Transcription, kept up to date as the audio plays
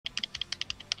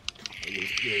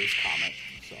use Comet.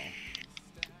 So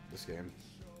this game.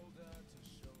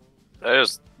 I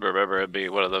just remember it'd be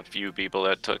one of the few people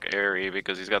that took Aerie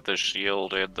because he's got the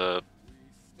shield and the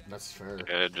That's fair.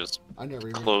 just I never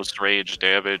even, close range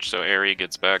damage, so Aerie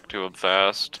gets back to him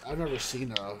fast. I've never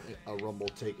seen a Rumble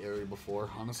take Aerie before,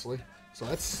 honestly. So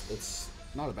it's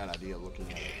not a bad idea looking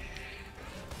at it.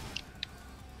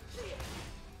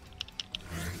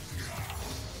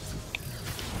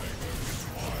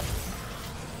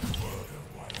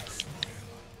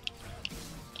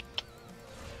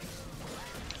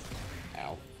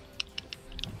 Ow.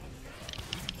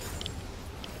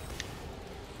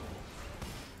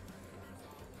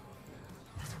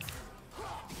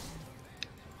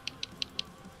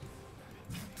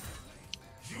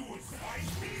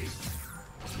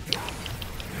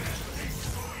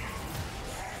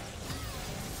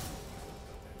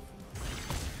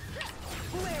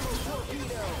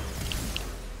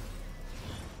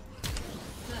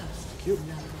 Cute.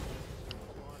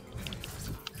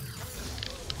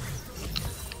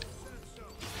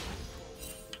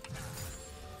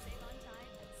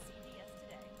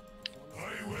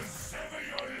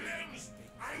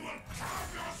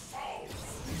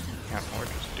 Can't more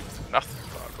just do nothing,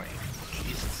 dog lane.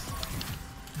 Jesus.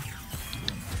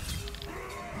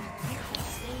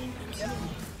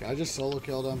 Okay, I just solo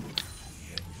killed him.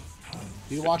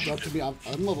 He walked up to me. I'm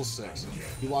level 6.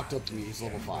 He walked up to me. He's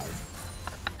level 5.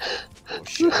 Oh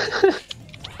shit.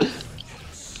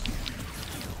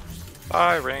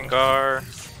 Bye, Rengar.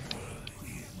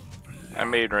 I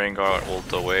made Rengar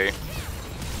ult away.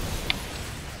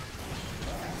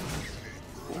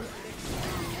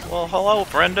 Well, hello,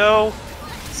 friendo.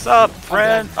 What's up,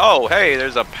 friend? Oh, hey,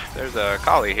 there's a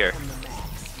collie here.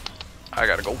 I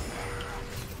gotta go.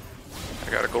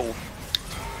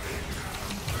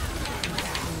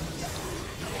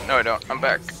 No, I don't. I'm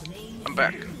back.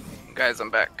 Guys, I'm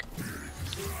back.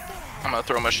 I'm gonna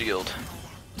throw my shield.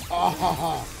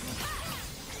 Oh,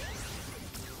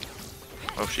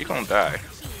 she gonna die.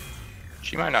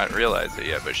 She might not realize it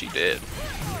yet, but she did.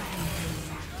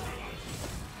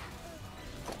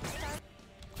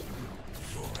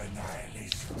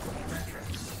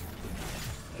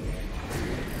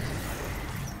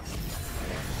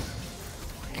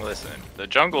 Listen, the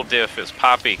jungle diff is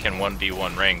Poppy can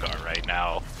 1v1 Rengar right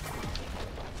now.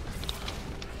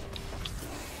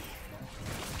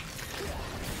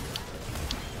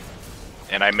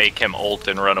 And I make him ult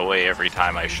and run away every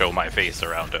time I show my face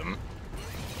around him.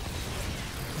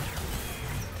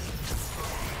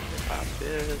 Pop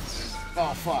this.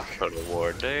 Oh fuck. Put a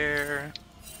ward there.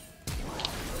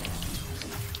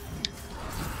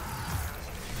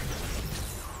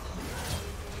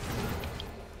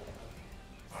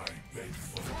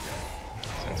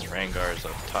 Since Rengar's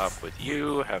up top with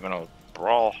you, having a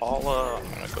Brawlhalla, I'm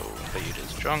gonna go invade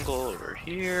his jungle over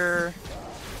here.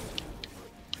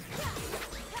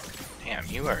 Damn,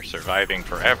 you are surviving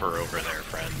forever over there,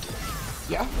 friend.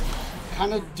 Yeah,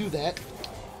 kind of do that.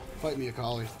 Fight me,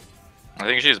 Akali. I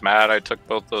think she's mad I took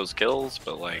both those kills,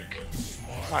 but like,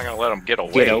 I'm not gonna let him get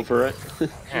away. Get over it.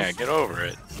 Yeah, get over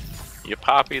it. You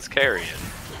Poppy's carrying.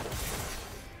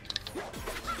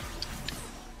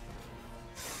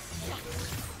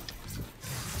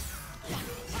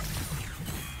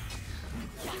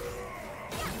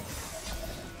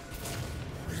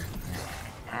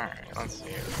 Alright, let's see.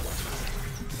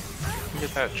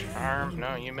 Get that charm?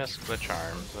 No, you missed the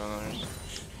charm, so there's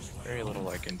very little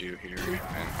I can do here.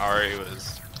 And Ari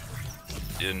was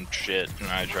in shit, and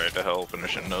I tried to help, and I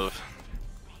shouldn't have.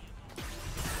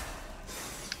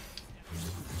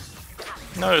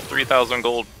 Another 3,000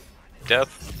 gold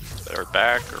death, or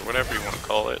back, or whatever you want to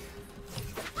call it.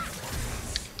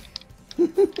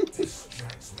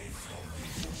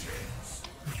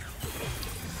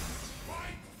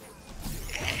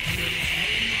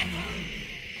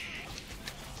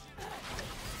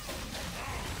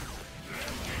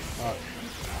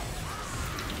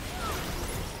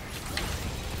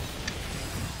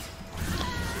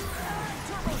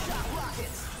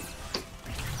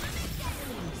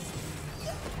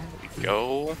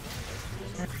 Go.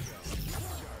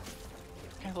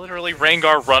 Literally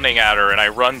Rengar running at her, and I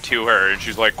run to her, and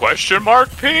she's like, question mark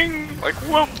ping? Like,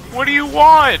 what do you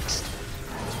want?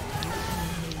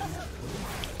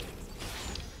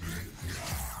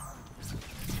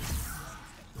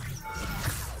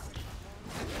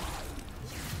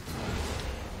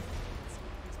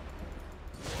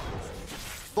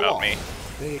 About me.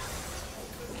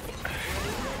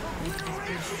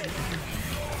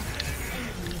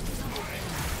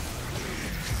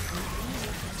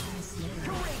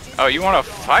 Oh, you wanna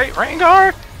fight,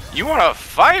 Rengar? You wanna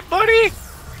fight, buddy?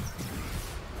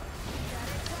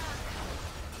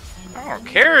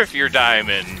 care if you're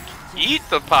diamond. Eat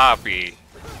the poppy.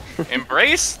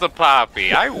 Embrace the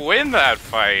poppy. I win that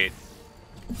fight.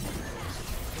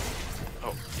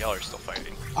 Oh, y'all are still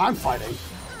fighting. I'm fighting.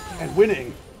 And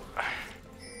winning.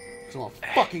 Because I'm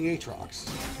a fucking Aatrox.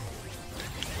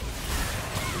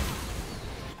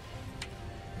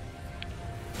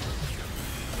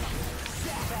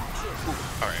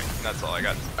 Alright, that's all I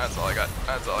got. That's all I got.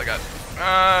 That's all I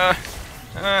got.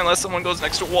 Unless someone goes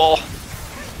next to a wall.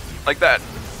 Like that.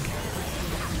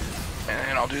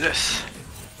 And I'll do this.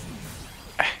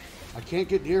 I can't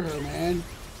get near her, man.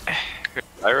 Good,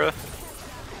 Lyra.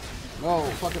 No,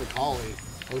 fucking Akali.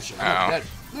 Oh shit, Oh. I'm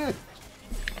dead.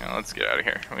 Yeah, let's get out of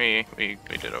here. We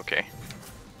did okay.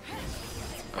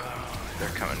 They're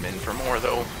coming in for more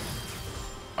though.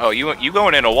 Oh, you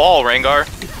going in a wall, Rengar?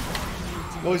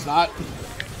 No, he's not.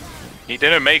 He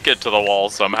didn't make it to the wall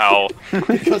somehow.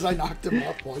 Because I knocked him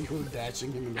up while you were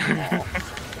dashing him into the wall.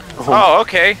 Oh,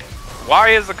 okay. Why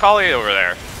is the Akali over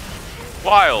there?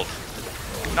 Wild.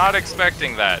 Not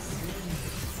expecting that.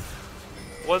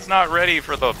 Was not ready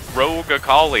for the rogue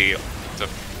Akali to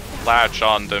latch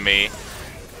onto me.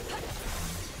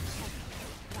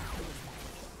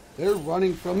 They're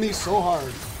running from me so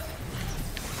hard.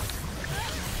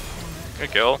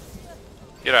 Good kill.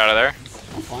 Get out of there.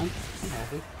 I'm fine. I'm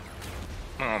healthy.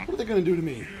 Hmm. What are they gonna do to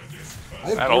me? I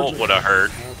have That ult would have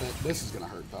hurt. This is gonna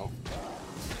hurt though.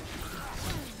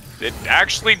 It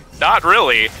actually, not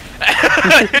really.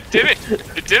 it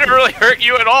didn't really hurt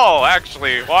you at all,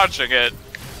 actually, watching it.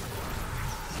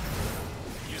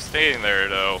 You staying there,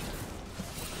 though.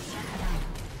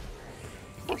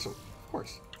 Of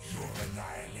course.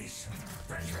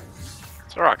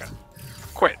 Soraka,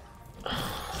 quit.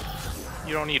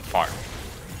 You don't need farm.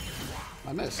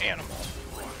 I missed. Animal.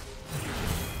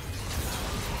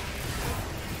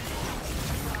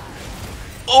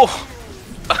 Oh!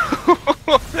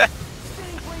 That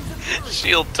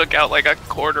shield took out like a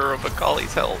quarter of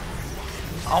Akali's health.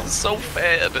 I'm so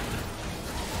fed.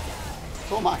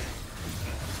 So am I.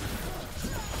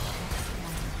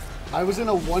 I was in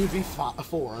a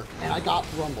 1v4 and I got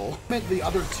Rumble. I meant the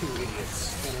other two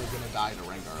idiots that are gonna die to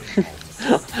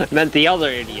Rengar. Meant the other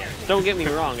idiot. Don't get me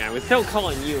wrong, I was still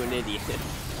calling you an idiot.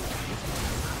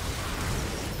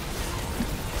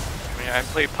 I mean, I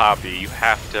play Poppy. You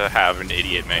have to have an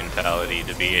idiot mentality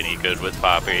to be any good with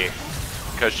Poppy.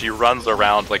 Because she runs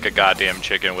around like a goddamn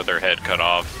chicken with her head cut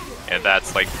off. And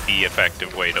that's like the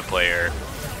effective way to play her.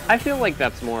 I feel like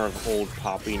that's more of old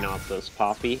Poppy, not this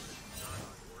Poppy.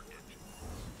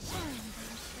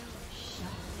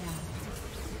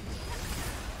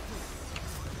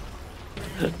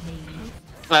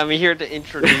 I'm here to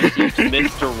introduce you to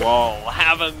Mr. Wall.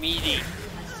 Have a meeting.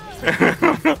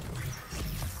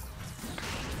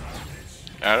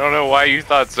 I don't know why you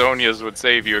thought Zonia's would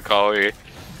save you, Akali.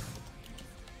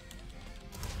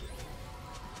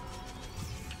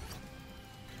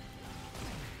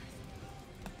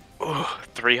 Ooh,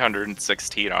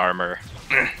 316 armor.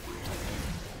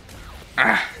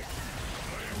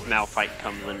 Now fight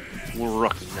comes in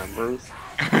rookie numbers.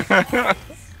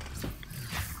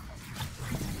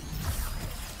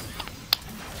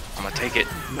 I'm gonna take it.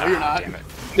 No, you're not. Damn it.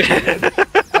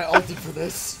 I ulted for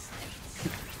this.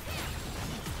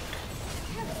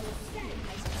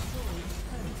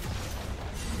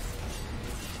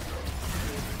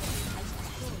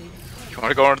 You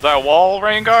wanna go into that wall,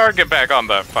 Rengar? Get back on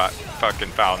the fucking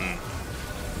fountain.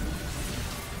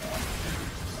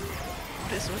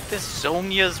 What is with this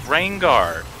Zonia's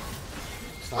Rengar?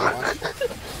 Stop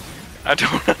watching. I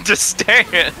don't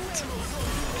understand.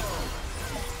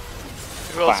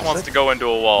 Who else wants to go into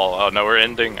a wall? Oh no, we're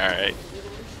ending? Alright.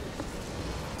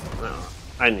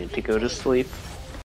 I need to go to sleep.